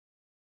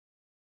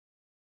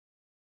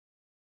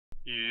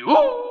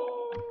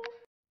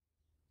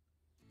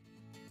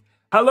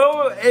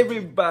Hello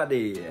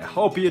everybody,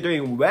 hope you're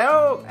doing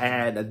well,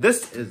 and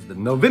this is the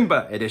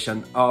November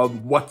edition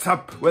of What's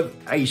Up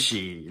with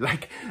Eishi.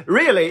 Like,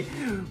 really,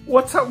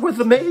 what's up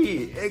with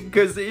me?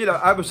 Because, you know,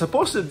 I was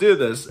supposed to do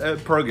this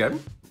program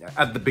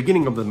at the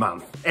beginning of the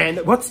month,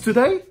 and what's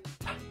today?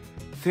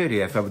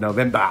 30th of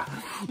November.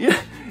 Yeah,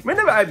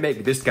 whenever I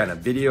make this kind of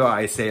video,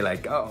 I say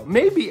like, oh,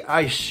 maybe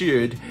I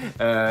should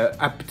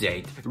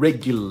update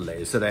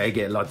regularly so that I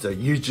get lots of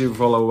YouTube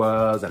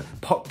followers and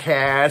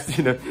podcasts,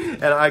 you know,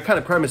 and I kind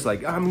of promise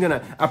like, I'm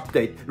gonna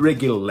update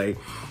regularly.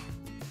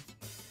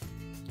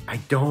 I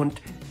don't,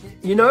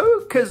 you know,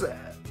 because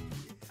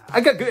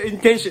I got good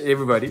intention,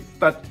 everybody,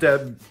 but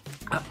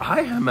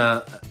I am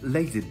a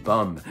lazy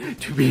bum,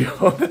 to be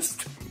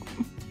honest.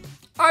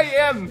 I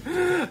am!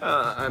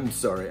 I'm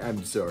sorry.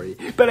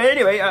 But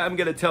anyway, I'm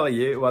gonna tell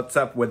you what's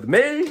up with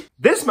me.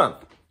 This month,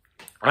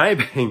 I've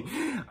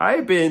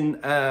been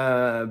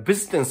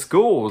visiting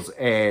schools,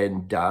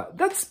 and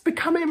that's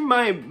becoming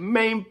my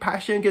main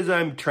passion because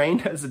I'm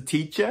trained as a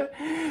teacher.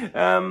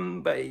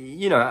 But,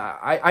 you know,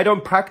 I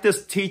don't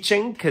practice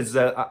teaching because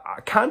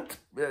I can't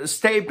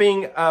stay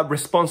being a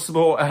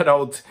responsible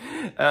adult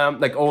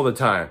like all the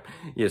time.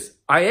 Yes,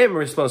 I am a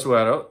responsible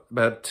adult,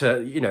 but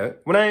you know,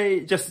 when I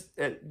just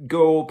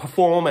go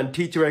perform and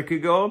teach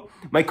Rakugo,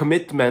 my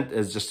commitment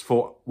is just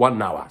for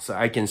 1 hour, so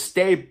I can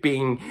stay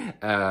being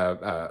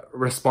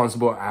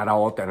responsible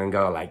adult and then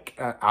go like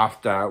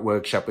after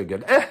workshop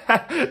again.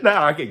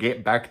 Now I can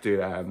get back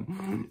to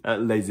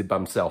lazy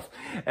bum self.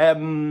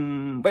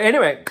 But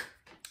anyway,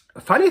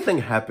 a funny thing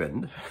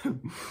happened.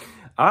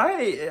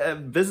 I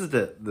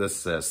visited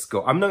this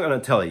school. I'm not going to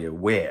tell you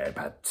where,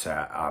 but so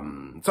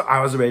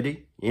I was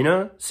ready, you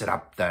know, set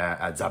up the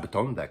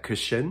zabuton, the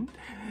cushion,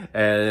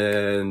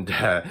 and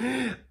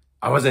I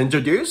was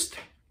introduced.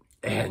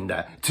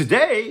 And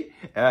today,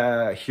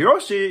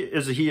 Hiroshi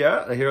is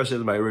here. Hiroshi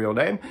is my real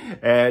name.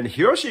 And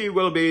Hiroshi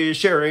will be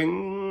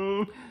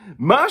sharing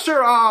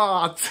martial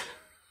arts.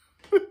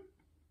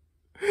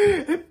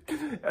 I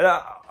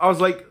was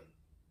like,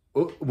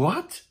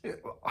 what?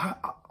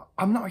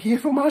 I'm not here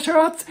for martial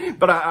arts,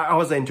 but I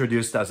was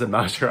introduced as a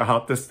martial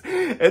artist,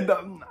 and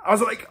I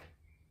was like,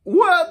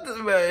 what?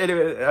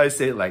 Anyway, I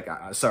said like,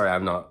 sorry,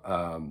 I'm not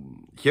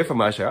here for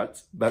martial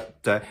arts,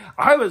 but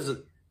I was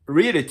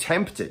really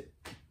tempted.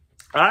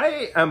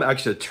 I am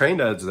actually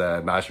trained as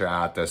a martial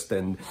artist,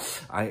 and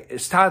I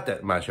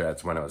started martial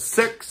arts when I was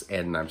 6,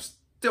 and I'm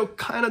still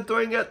kind of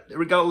doing it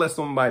regardless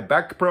of my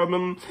back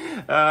problem.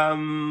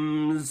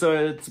 So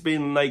it's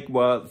been like,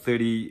 what,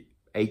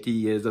 80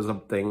 years or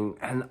something,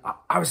 and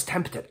I was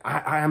tempted.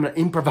 I am an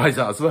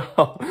improviser as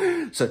well.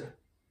 So,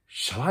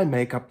 shall I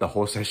make up the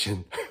whole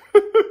session?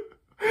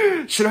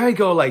 Should I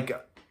go like,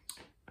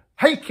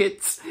 hey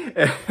kids,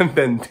 and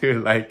then do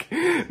like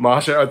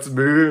martial arts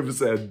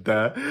moves? And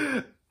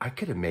I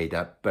could have made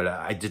up, but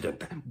I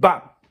didn't.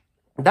 But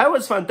that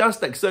was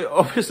fantastic. So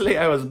obviously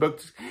I was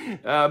booked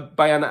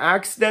by an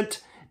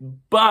accident,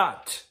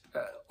 but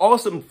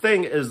awesome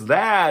thing is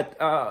that,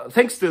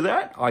 thanks to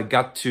that, I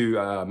got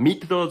to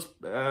meet those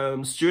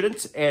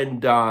students,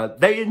 and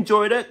they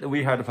enjoyed it.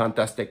 We had a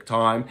fantastic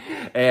time,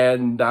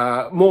 and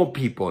more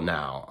people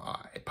now.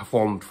 I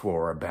performed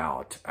for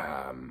about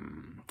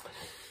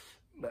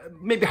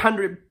maybe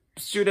 100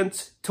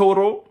 students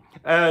total,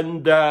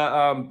 and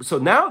so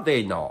now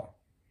they know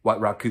what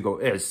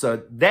Rakugo is.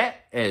 So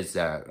that is,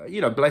 you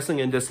know, blessing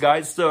in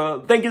disguise.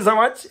 So thank you so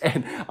much,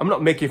 and I'm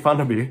not making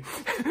fun of you,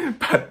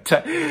 but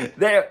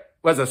there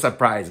was a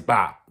surprise,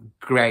 but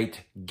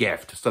great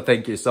gift. So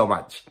thank you so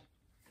much.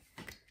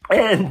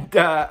 And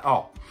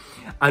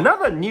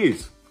another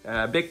news,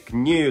 big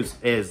news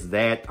is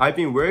that I've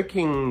been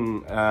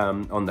working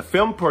on the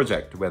film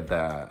project with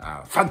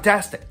a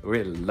fantastic,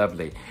 really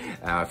lovely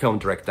film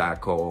director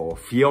called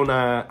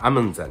Fiona.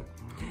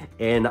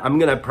 And I'm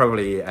gonna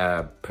probably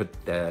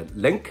put the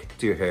link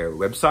to her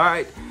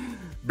website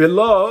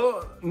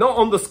below, not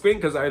on the screen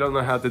because I don't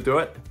know how to do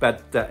it,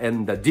 but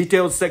in the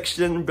details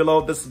section below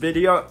this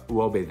video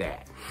will be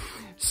there.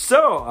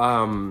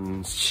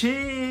 So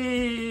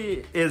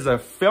she is a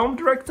film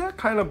director,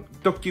 kind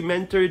of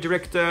documentary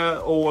director,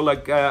 or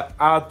like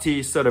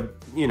artist, sort of,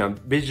 you know,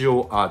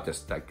 visual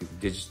artist, like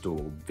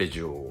digital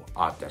visual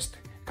artist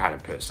kind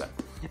of person,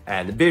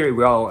 and very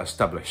well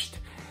established,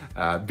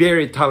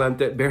 very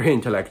talented, very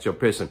intellectual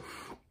person.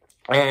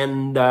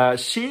 And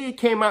she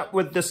came up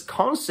with this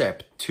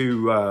concept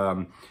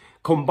to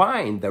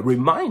combine the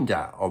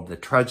reminder of the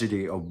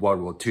tragedy of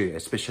World War II,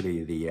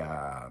 especially the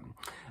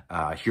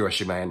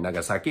Hiroshima and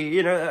Nagasaki,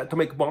 you know,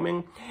 atomic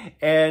bombing.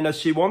 And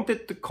she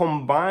wanted to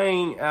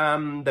combine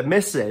the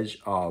message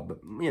of,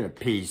 you know,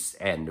 peace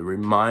and the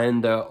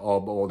reminder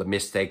of all the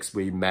mistakes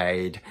we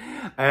made.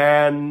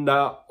 And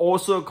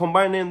also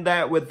combining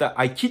that with the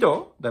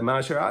Aikido, the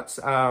martial arts.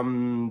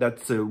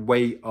 That's a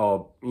way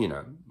of, you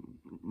know,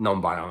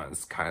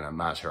 non-violence kind of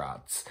martial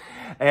arts.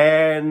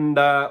 And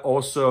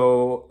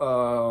also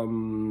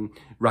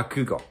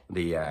Rakugo,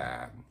 the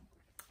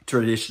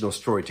traditional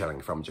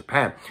storytelling from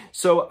Japan.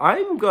 So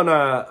I'm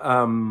gonna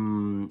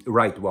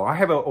write, well, I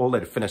have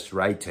already finished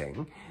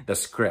writing the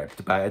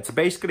script, but it's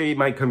basically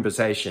my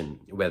conversation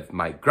with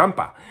my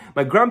grandpa.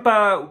 My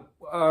grandpa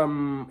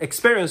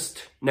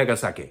experienced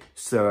Nagasaki,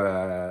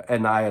 so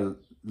and I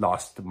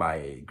lost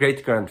my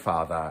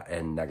great-grandfather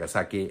in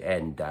Nagasaki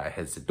and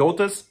his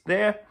daughters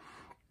there.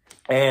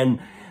 And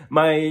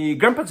my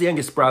grandpa's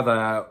youngest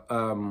brother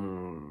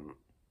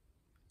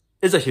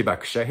is a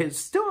hibakusha. He's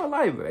still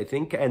alive, I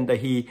think, and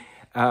he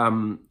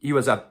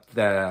was at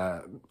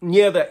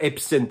near the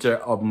epicenter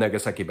of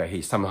Nagasaki, but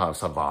he somehow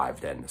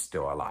survived and is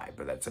still alive.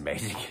 But that's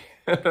amazing.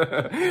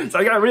 So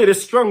I got a really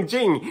strong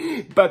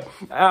gene. But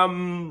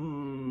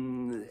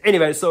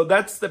anyway, so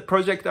that's the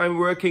project I'm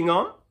working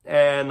on,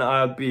 and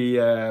I'll be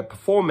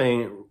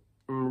performing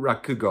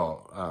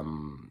Rakugo.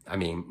 I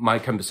mean, my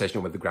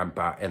conversation with the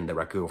grandpa in the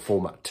Rakugo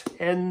format.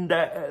 And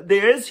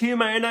there is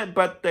humor in it,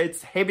 but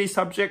it's heavy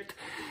subject.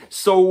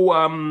 So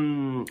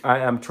I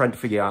am trying to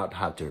figure out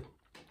how to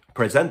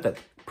present that.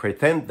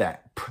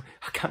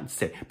 I can't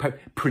say,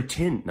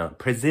 present.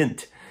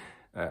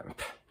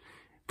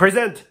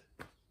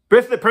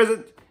 Birthday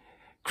present,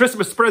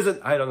 Christmas present.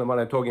 I don't know what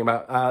I'm talking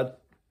about.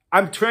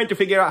 I'm trying to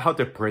figure out how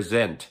to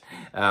present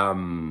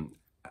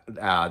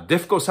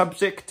difficult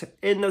subject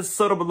in a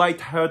sort of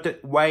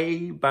light-hearted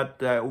way, but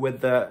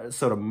with a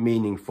sort of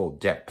meaningful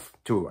depth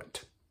to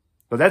it.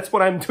 So that's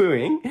what I'm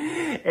doing.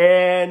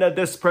 And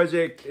this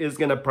project is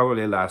gonna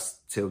probably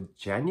last till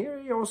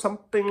January or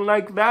something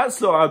like that.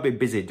 So I'll be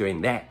busy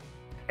doing that.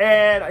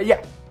 And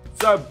yeah,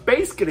 so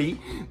basically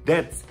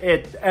that's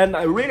it. And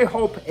I really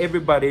hope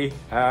everybody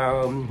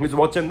who's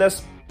watching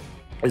this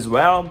as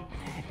well.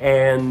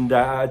 And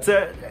it's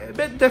a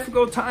bit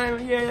difficult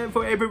time, yeah,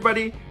 for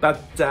everybody,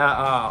 but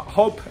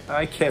hope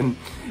I can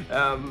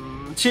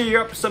cheer you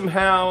up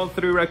somehow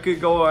through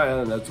Rakugo,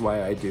 and that's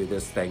why I do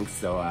this thing.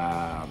 So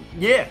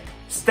yeah,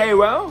 stay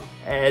well,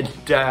 and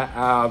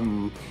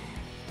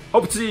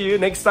hope to see you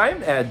next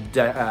time at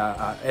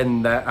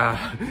in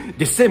the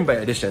December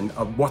edition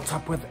of What's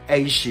Up with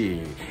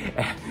Eishi.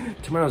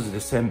 Tomorrow's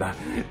December,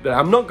 but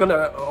I'm not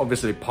gonna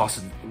obviously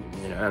post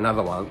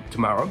another one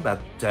tomorrow, but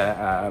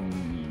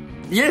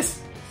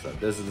yes, so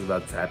this is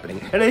what's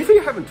happening. And if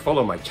you haven't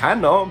followed my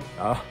channel,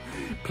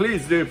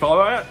 please do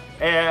follow it.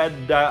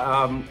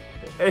 And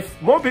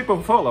if more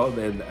people follow,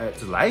 then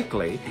it's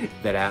likely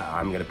that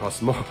I'm gonna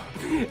post more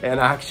and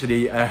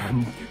actually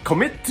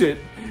commit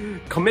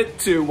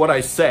to what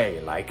I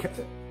say. Like,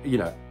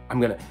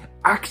 I'm gonna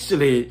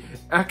actually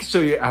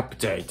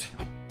update.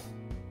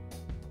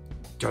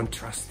 Don't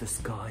trust this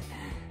guy.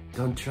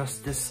 Don't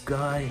trust this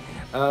guy.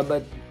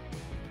 But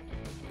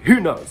who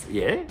knows,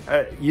 yeah?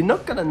 You're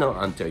not gonna know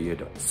until you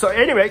do. So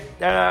anyway,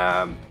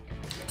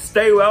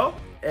 stay well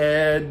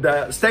and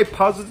stay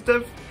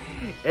positive,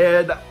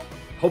 and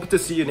hope to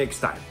see you next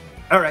time.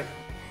 All right,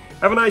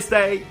 have a nice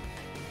day.